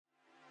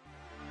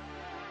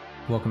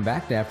Welcome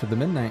back to After the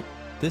Midnight.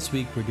 This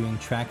week we're doing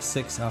track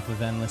 6 off of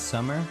Endless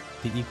Summer,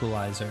 The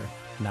Equalizer,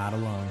 Not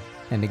Alone.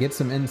 And to get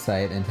some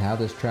insight into how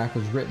this track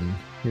was written,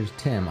 here's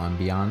Tim on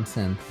Beyond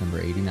Synth number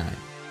 89.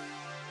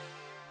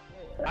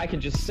 I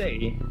could just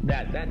say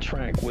that that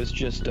track was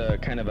just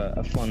kind of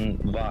a fun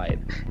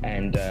vibe,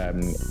 and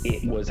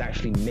it was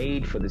actually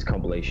made for this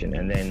compilation,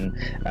 and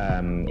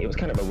then it was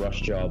kind of a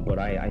rush job, but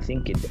I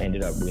think it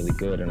ended up really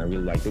good, and I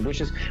really liked it,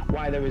 which is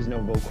why there is no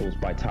vocals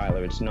by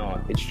Tyler.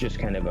 It's just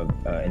kind of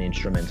an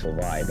instrumental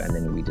vibe, and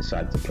then we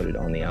decided to put it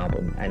on the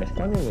album. And a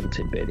funny little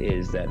tidbit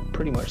is that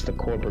pretty much the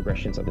chord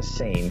progressions are the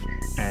same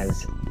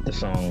as the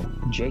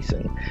song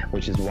Jason,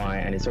 which is why,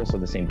 and it's also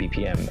the same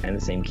BPM and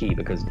the same key,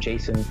 because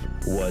Jason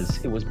was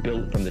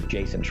built from the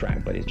Jason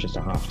track, but it's just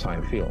a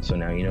half-time feel. So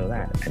now you know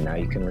that, and now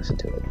you can listen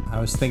to it. I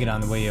was thinking on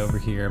the way over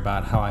here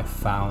about how I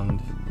found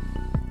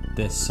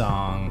this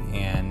song,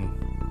 and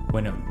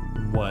when it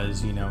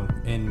was,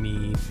 in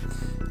me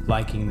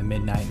liking the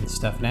Midnight and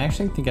stuff. And I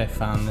actually think I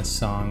found this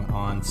song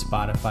on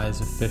Spotify's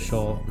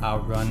official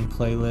Outrun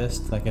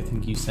playlist. Like, I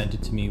think you sent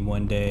it to me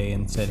one day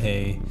and said,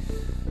 hey,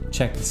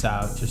 check this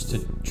out, just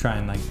to try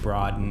and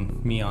broaden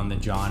me on the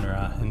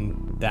genre.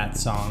 And that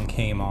song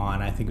came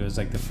on. I think it was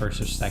the first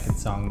or second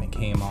song that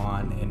came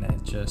on, and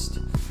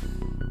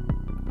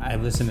I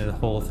listened to the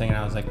whole thing and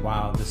I was like,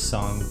 wow, this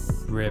song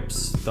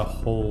rips the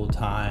whole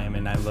time.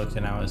 And I looked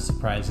and I was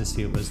surprised to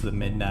see it was the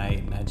Midnight,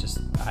 and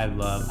I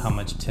love how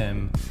much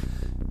Tim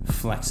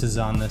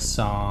flexes on this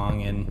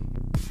song, and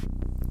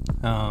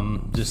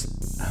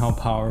just how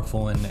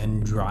powerful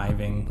and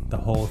driving the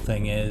whole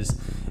thing is.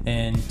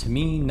 And to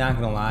me, not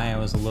gonna lie, I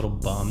was a little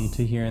bummed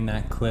to hear in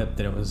that clip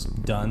that it was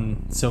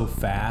done so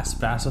fast,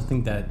 but I also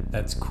think that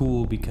that's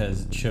cool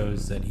because it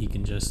shows that he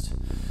can just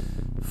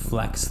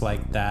flex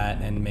like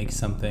that and make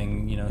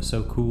something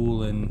so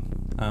cool and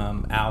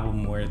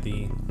album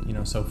worthy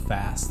so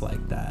fast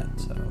like that.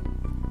 So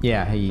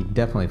yeah, he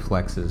definitely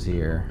flexes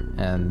here,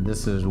 and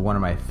this is one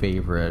of my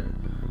favorite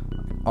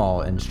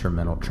all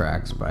instrumental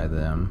tracks by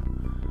them.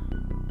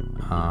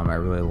 I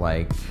really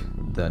like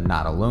the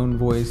Not Alone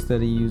voice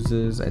that he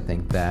uses. I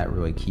think that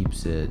really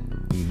keeps it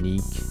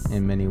unique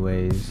in many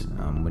ways.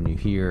 When you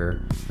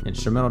hear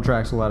instrumental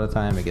tracks a lot of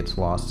time, it gets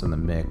lost in the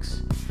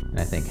mix, and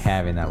I think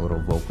having that little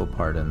vocal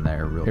part in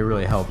there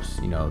really helps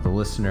the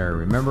listener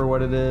remember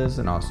what it is,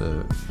 and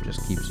also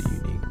just keeps it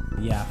unique.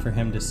 Yeah, for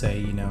him to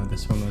say,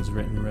 this one was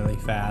written really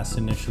fast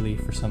initially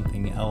for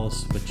something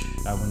else, which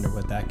I wonder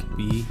what that could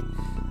be.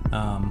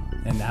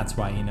 And that's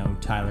why,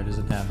 Tyler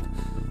doesn't have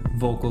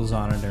vocals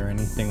on it or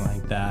anything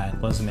like that. It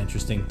was an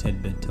interesting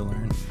tidbit to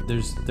learn.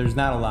 There's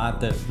not a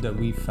lot that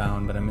we've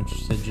found, but I'm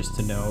interested just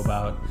to know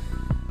about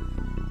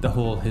the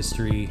whole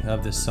history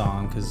of this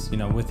song, because,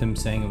 with him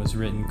saying it was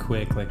written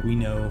quick, we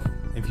know,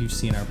 if you've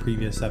seen our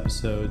previous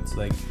episodes,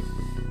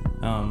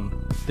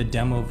 the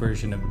demo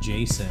version of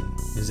Jason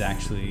is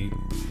actually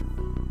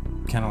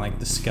kind of like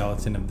the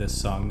skeleton of this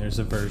song. There's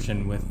a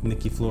version with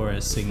Nikki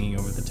Flores singing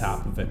over the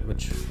top of it,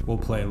 which we'll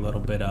play a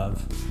little bit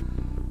of.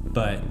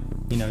 But,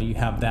 you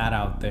have that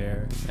out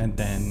there, and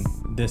then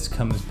this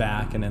comes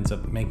back and ends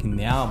up making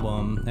the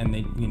album, and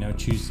they,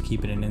 choose to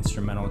keep it an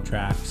instrumental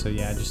track. So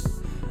yeah,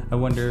 I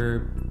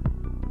wonder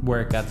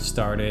where it got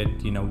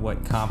started,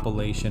 what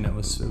compilation it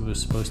was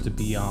supposed to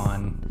be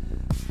on,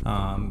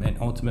 and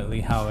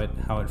ultimately how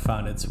it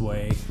found its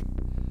way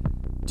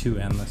to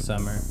Endless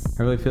Summer.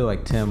 I really feel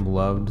like Tim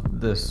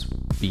loved this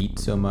beat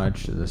so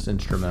much, this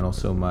instrumental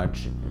so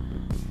much,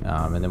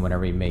 and then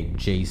whenever he made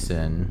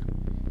Jason,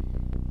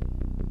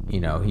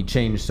 he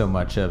changed so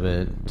much of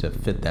it to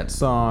fit that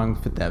song,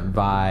 fit that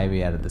vibe.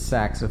 He added the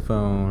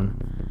saxophone,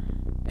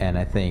 and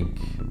I think,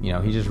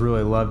 he just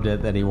really loved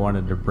it that he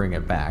wanted to bring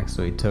it back.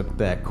 So he took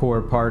that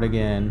core part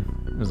again.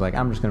 It was like,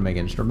 I'm just going to make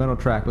an instrumental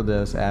track with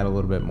this, add a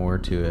little bit more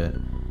to it,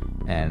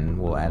 and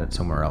we'll add it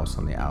somewhere else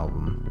on the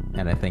album.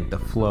 And I think the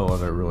flow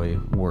of it really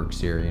works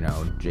here.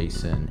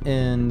 Jason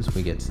ends,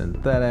 we get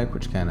synthetic,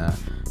 which kind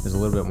of is a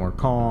little bit more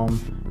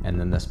calm, and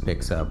then this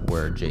picks up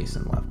where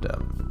Jason left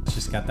up. It's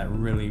just got that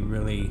really,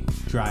 really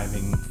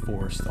driving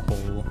force the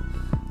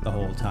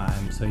whole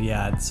time. So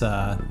yeah, it's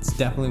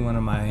definitely one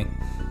of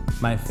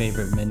my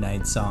favorite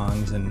Midnight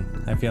songs,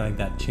 and I feel like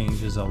that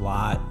changes a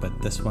lot,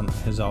 but this one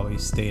has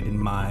always stayed in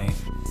my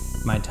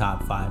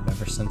top 5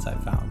 ever since I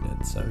found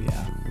it. So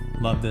yeah,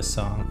 love this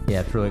song.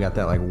 Yeah, it's really got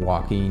that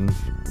walking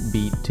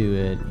beat to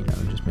it,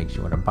 it just makes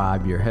you want to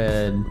bob your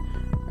head.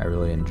 I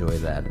really enjoy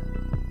that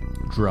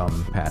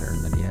drum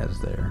pattern that he has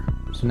there.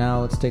 So now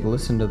let's take a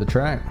listen to the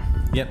track.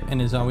 Yep,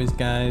 and as always,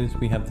 guys,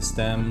 we have the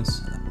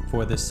stems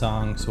for this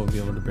song, so we'll be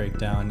able to break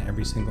down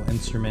every single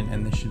instrument,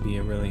 and this should be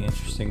a really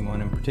interesting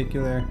one in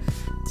particular,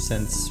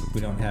 since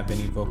we don't have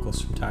any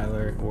vocals from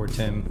Tyler or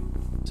Tim.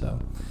 So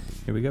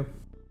here we go.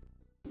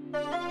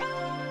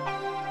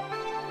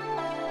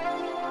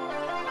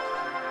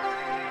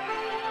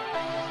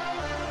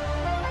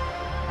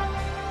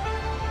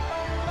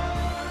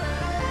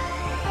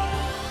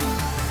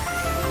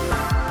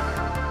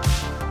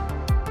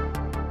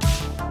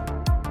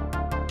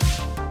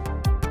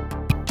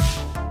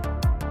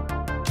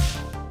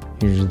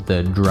 Here's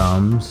the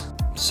drums.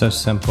 So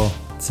simple.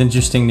 It's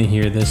interesting to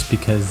hear this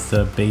because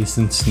the bass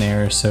and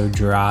snare are so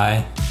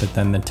dry, but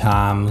then the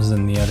toms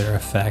and the other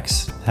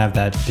effects have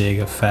that big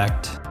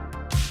effect.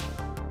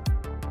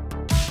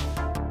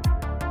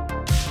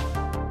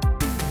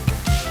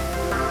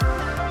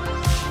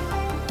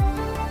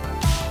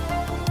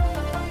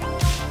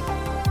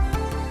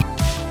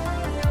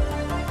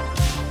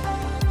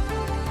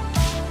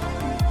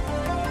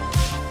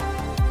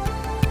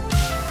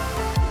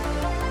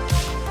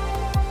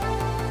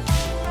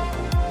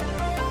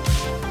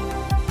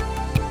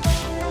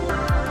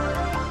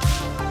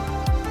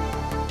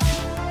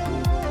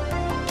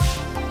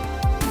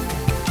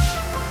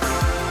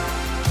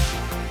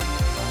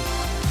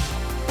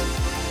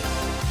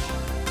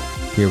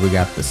 Here we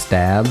got the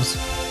stabs.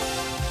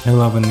 I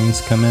love when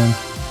these come in.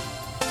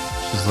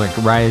 Just like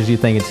right as you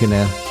think it's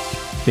gonna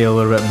feel a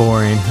little bit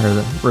boring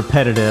or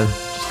repetitive,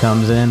 just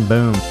comes in,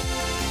 boom.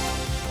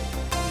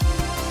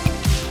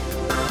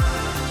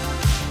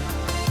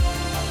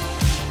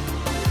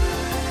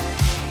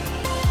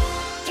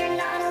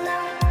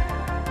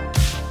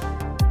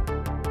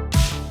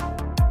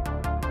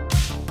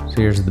 So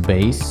here's the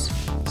bass.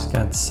 It's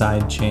got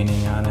side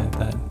chaining on it,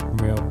 that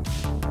real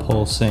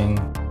pulsing.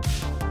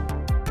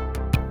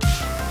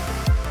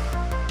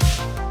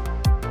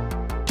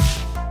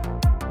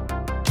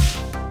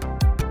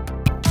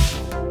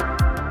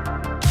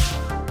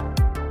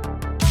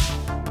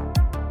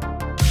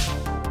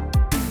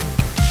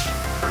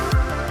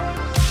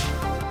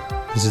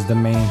 This is the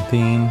main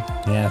theme.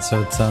 Yeah,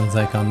 so it sounds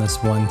like on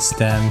this one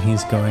stem,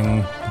 he's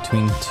going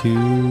between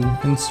two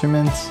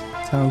instruments.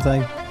 Sounds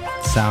like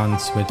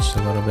sound switched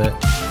a little bit.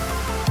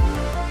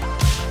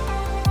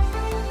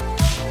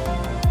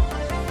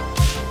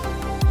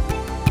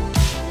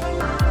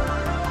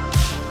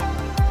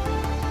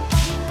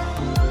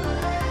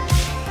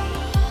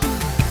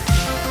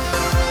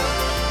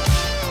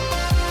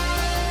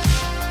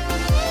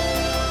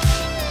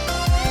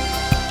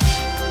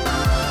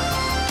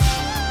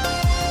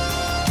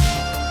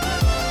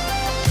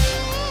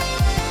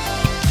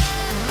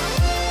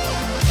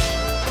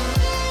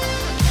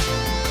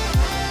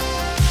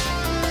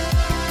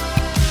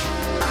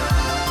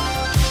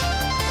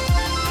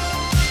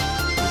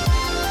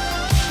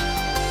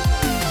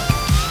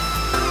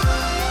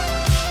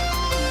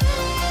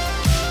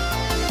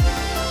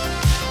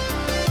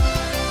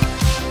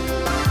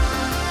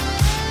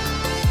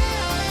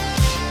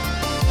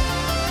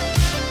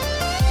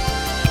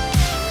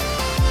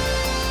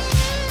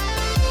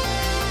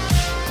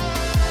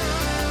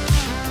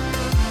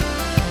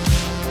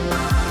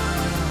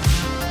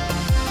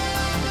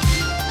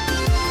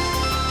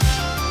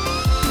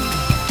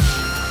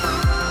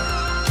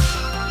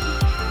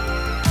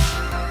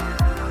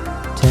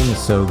 Tim is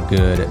so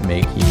good at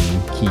making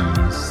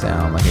keys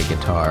sound like a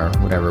guitar.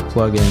 Whatever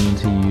plugins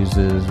he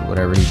uses,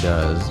 whatever he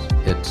does,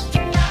 it's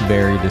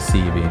very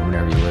deceiving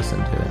whenever you listen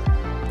to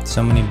it.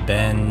 So many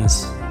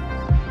bends.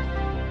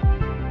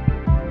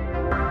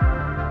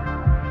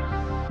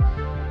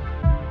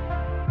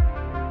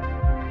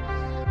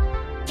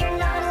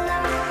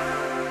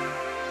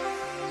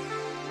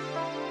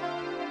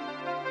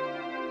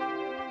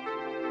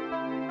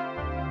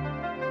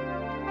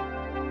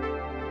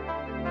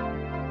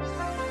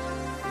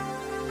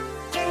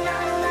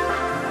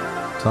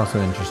 It's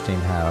also interesting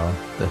how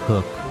the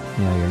hook,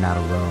 you're not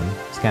alone.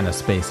 It's kind of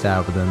spaced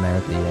out, but then there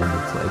at the end,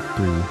 it's like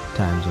 3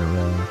 times in a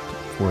row,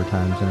 4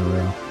 times in a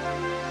row.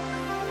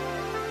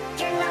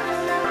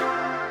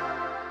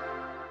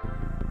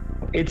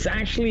 It's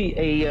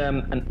actually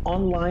an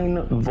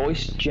online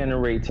voice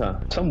generator.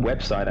 Some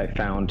website I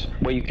found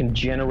where you can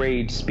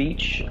generate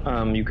speech.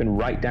 You can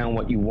write down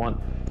what you want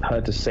her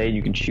to say.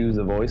 You can choose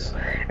a voice,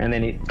 and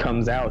then it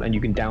comes out, and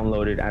you can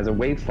download it as a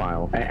WAV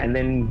file. And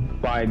then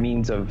by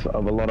means of a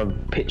lot of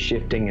pitch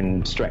shifting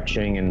and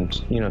stretching, and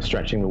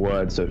stretching the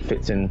words so it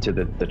fits into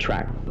the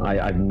track,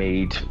 I've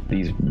made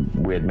these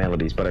weird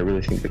melodies. But I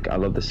really think I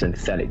love the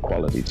synthetic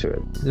quality to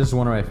it. This is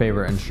one of my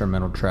favorite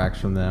instrumental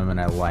tracks from them,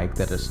 and I like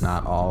that it's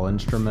not all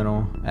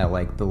instrumental. I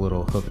like the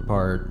little hook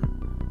part,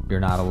 "You're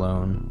Not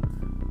Alone,"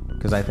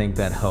 because I think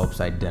that helps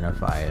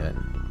identify it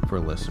for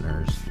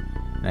listeners.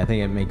 And I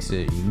think it makes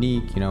it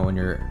unique, when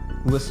you're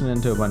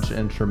listening to a bunch of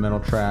instrumental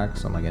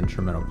tracks on like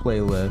instrumental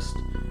playlist,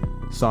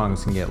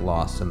 songs can get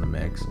lost in the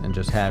mix, and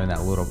just having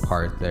that little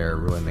part there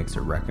really makes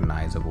it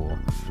recognizable,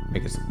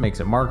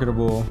 makes it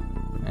marketable,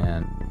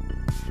 and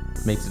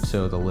makes it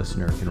so the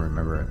listener can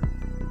remember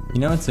it.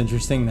 What's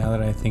interesting now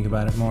that I think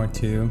about it more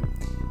too,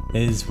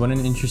 is what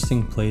an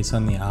interesting place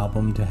on the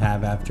album to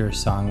have after a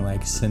song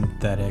like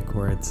Synthetic,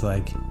 where it's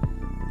like,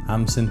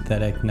 I'm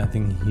synthetic,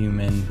 nothing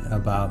human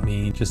about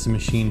me, just a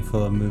machine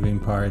full of moving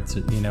parts.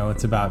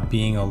 It's about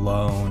being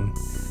alone.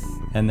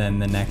 And then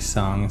the next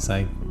song is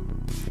like,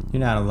 you're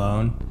not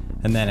alone.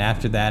 And then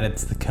after that,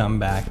 it's the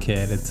comeback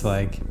kid. It's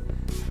like,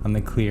 I'm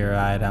the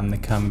clear-eyed, I'm the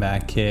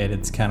comeback kid.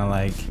 It's kind of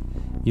like,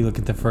 you look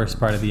at the first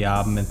part of the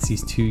album, it's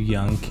these 2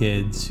 young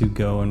kids who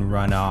go and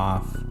run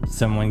off.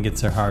 Someone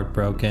gets their heart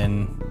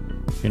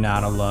broken, you're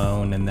not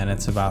alone. And then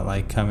it's about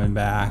like coming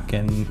back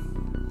and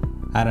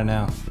I don't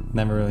know.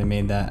 Never really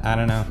made that. I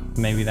don't know.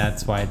 Maybe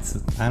that's why it's.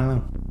 I don't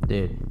know.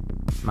 Dude,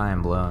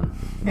 mind blown.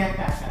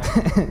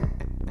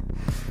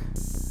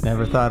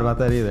 Never thought about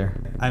that either.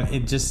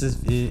 It just is.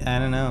 I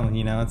don't know.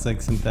 You know, it's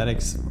like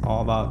Synthetic's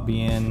all about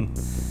being.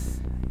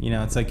 You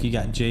know, it's like you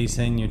got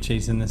Jason. You're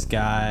chasing this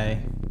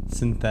guy.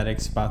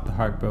 Synthetic's about the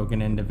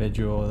heartbroken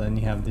individual. Then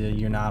you have the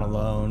You're Not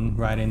Alone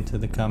right into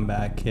the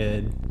Comeback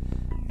Kid,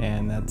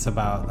 and that's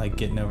about like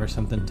getting over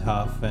something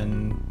tough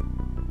and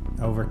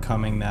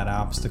overcoming that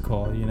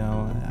obstacle. You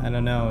know, I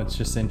don't know. It's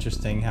just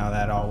interesting how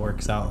that all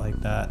works out like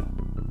that.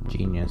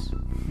 Genius.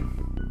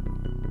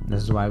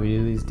 This is why we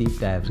do these deep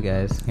dives,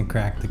 guys. And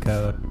crack the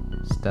code.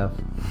 Stuff.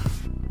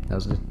 That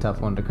was a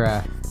tough one to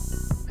crack.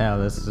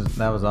 Oh,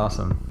 that was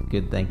awesome.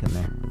 Good thinking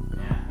there.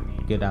 Yeah, I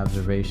mean, good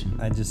observation.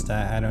 I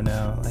don't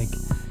know. Like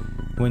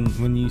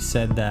when you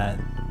said that,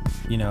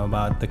 you know,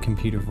 about the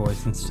computer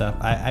voice and stuff,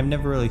 I've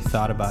never really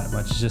thought about it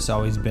much. It's just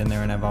always been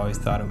there, and I've always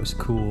thought it was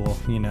cool,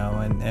 you know,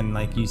 and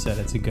like you said,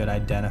 it's a good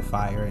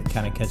identifier. It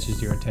kind of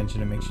catches your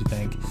attention and makes you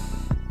think.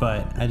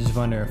 But I just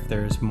wonder if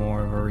there's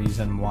more of a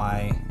reason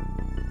why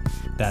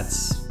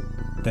that's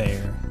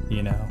there,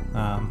 you know.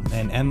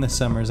 And End the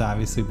Summer's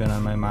obviously been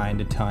on my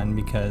mind a ton,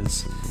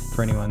 because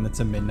for anyone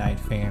that's a Midnight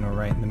fan, we're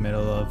right in the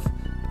middle of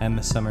End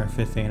the Summer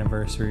 5th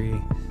anniversary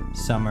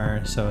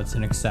summer, so it's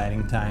an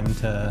exciting time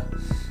to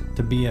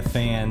be a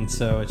fan.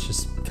 So it's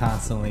just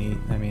constantly,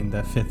 I mean,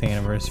 the 5th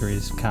anniversary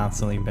has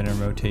constantly been in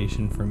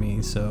rotation for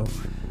me, so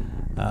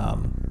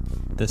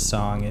this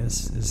song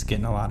is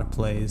getting a lot of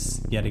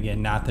plays yet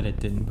again. Not that it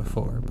didn't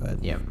before,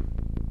 but yep.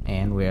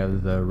 And we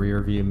have the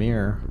Rear View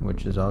Mirror,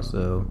 which is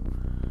also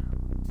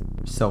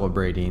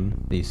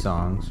celebrating these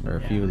songs, or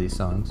a few of these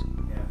songs.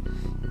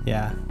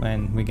 Yeah,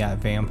 and we got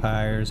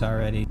Vampires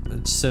already.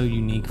 It's so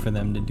unique for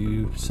them to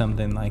do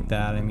something like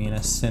that. I mean, a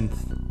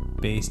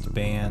synth-based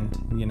band,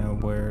 you know,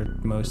 where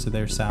most of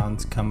their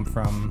sounds come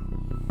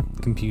from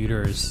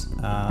computers,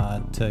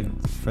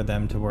 for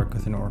them to work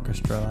with an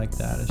orchestra like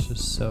that is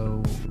just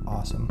so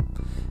awesome.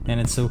 And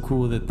it's so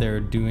cool that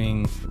they're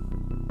doing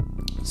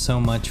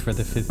so much for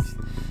the 5th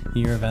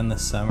year of End the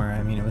Summer.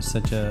 I mean, it was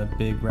such a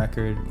big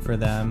record for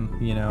them,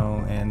 you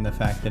know, and the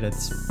fact that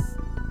it's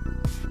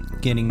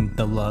getting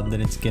the love that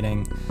it's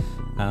getting,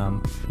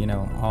 you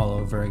know, all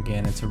over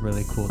again. It's a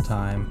really cool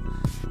time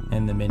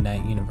in the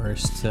Midnight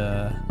universe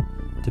to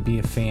be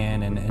a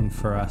fan, and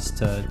for us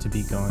to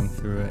be going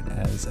through it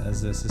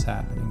as this is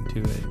happening to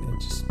it.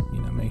 It just,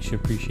 you know, makes you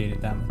appreciate it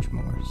that much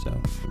more.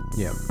 So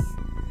yep,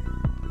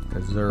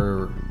 because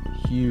they're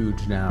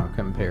huge now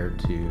compared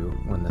to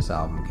when this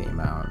album came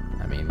out.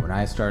 I mean, when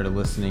I started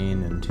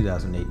listening in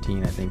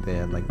 2018, I think they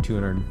had like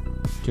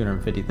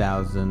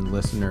 250,000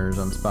 listeners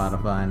on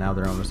Spotify. Now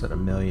they're almost at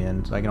 1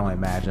 million. So I can only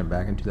imagine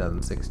back in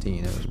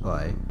 2016 it was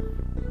probably,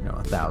 you know,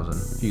 a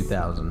few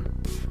thousand.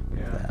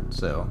 Yeah. That.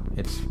 So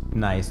it's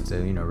nice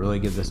to, you know, really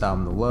give this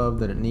album the love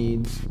that it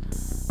needs,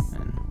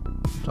 and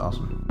it's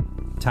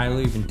awesome.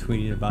 Tyler even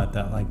tweeted about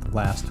that like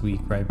last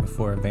week, right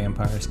before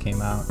Vampires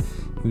came out.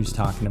 He was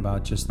talking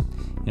about just,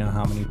 you know,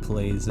 how many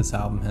plays this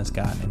album has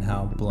gotten and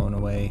how blown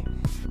away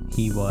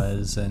he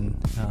was. And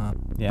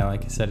yeah,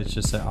 like I said, it's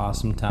just an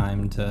awesome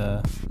time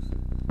to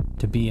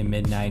be a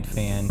Midnight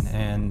fan.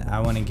 And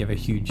I want to give a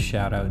huge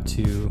shout out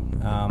to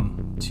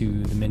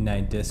the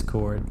Midnight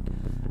Discord.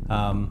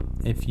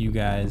 If you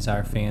guys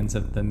are fans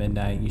of the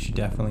Midnight, you should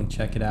definitely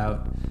check it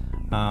out.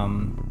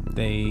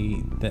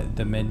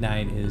 The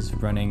Midnight is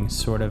running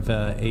sort of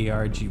a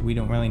ARG. We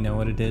don't really know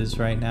what it is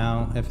right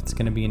now, if it's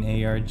going to be an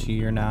ARG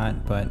or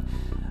not, but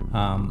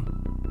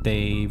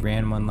they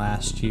ran one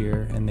last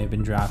year, and they've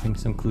been dropping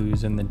some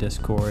clues in the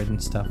Discord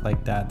and stuff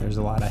like that. There's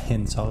a lot of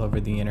hints all over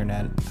the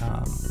internet,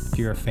 if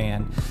you're a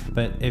fan.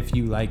 But if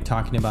you like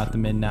talking about the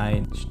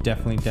Midnight, you should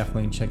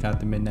definitely check out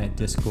the Midnight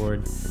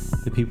Discord.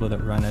 The people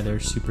that run it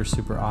are super,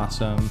 super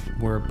awesome.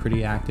 We're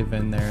pretty active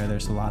in there.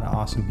 There's a lot of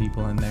awesome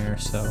people in there,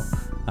 so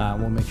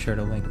we'll make sure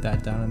to link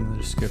that down in the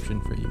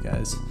description for you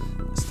guys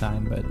this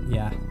time. But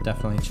yeah,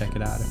 definitely check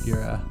it out if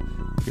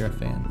you're a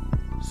fan.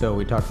 So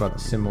we talked about the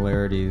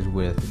similarities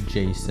with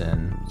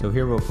Jason. So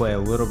here we'll play a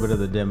little bit of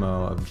the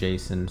demo of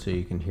Jason so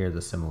you can hear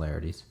the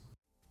similarities.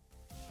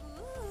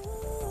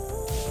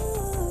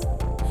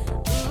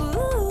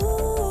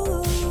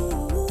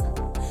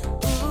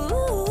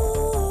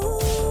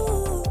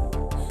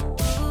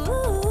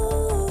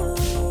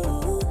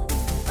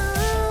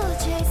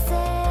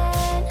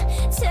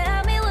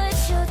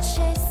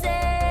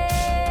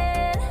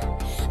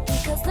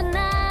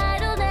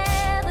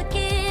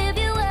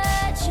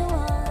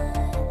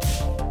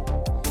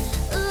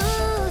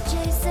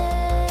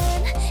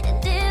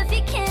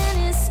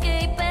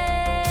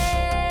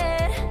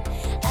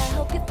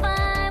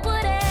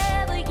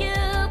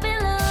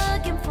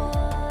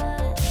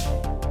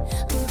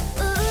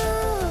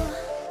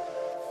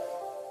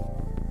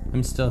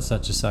 I'm still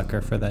such a sucker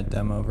for that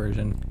demo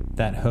version.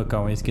 That hook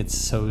always gets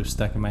so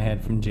stuck in my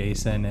head from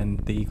Jason, and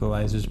The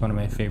Equalizer is one of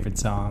my favorite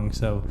songs.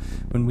 So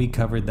when we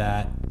covered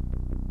that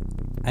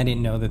I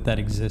didn't know that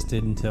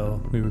existed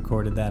until we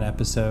recorded that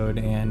episode,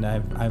 and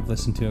I've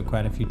listened to it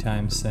quite a few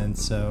times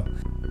since. So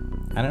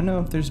I don't know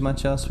if there's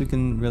much else we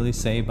can really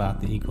say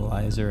about The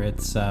Equalizer.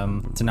 It's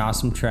an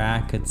awesome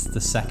track. It's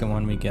the second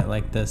one we get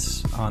like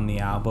this on the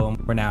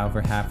album. We're now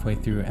over halfway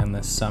through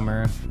Endless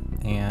Summer,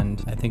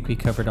 and I think we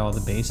covered all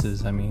the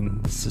bases. I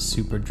mean, it's a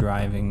super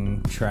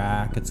driving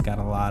track. It's got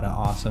a lot of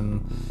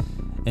awesome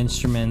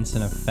instruments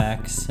and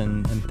effects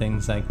and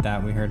things like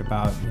that. We heard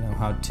about,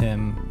 how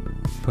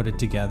Tim put it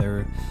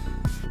together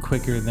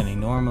quicker than he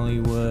normally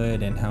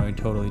would, and how he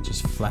totally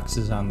just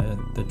flexes on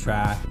the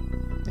track.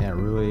 Yeah,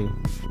 really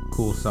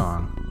cool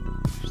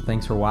song. So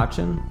thanks for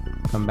watching.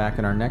 Come back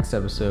in our next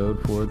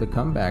episode for The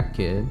Comeback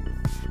Kid,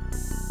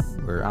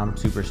 where I'm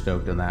super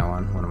stoked on that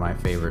one of my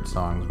favorite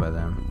songs by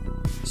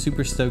them.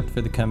 Super stoked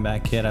for The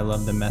Comeback Kid. I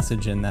love the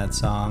message in that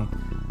song.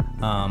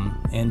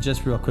 And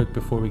just real quick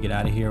before we get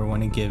out of here, I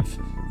want to give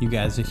you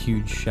guys a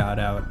huge shout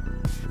out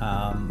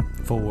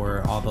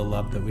for all the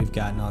love that we've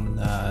gotten on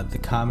the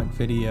Comet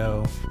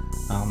video,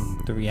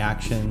 the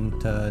reaction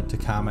to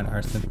Comet,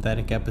 our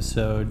synthetic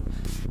episode.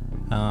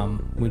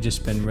 We've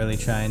just been really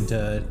trying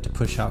to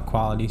push out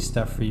quality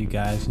stuff for you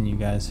guys, and you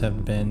guys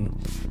have been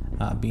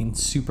being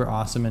super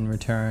awesome in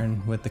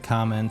return with the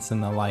comments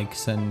and the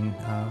likes and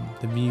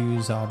the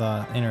views. All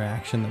the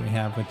interaction that we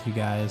have with you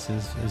guys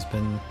has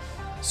been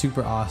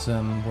super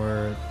awesome.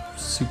 We're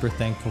super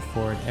thankful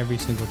for it every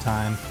single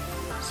time,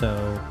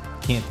 so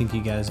can't thank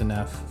you guys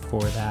enough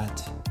for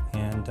that,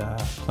 and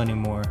plenty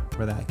more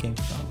where that came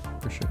from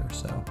for sure.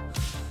 So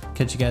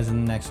catch you guys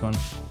in the next one.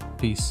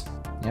 Peace.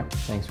 Yep,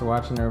 thanks for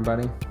watching,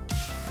 everybody.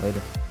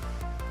 Later.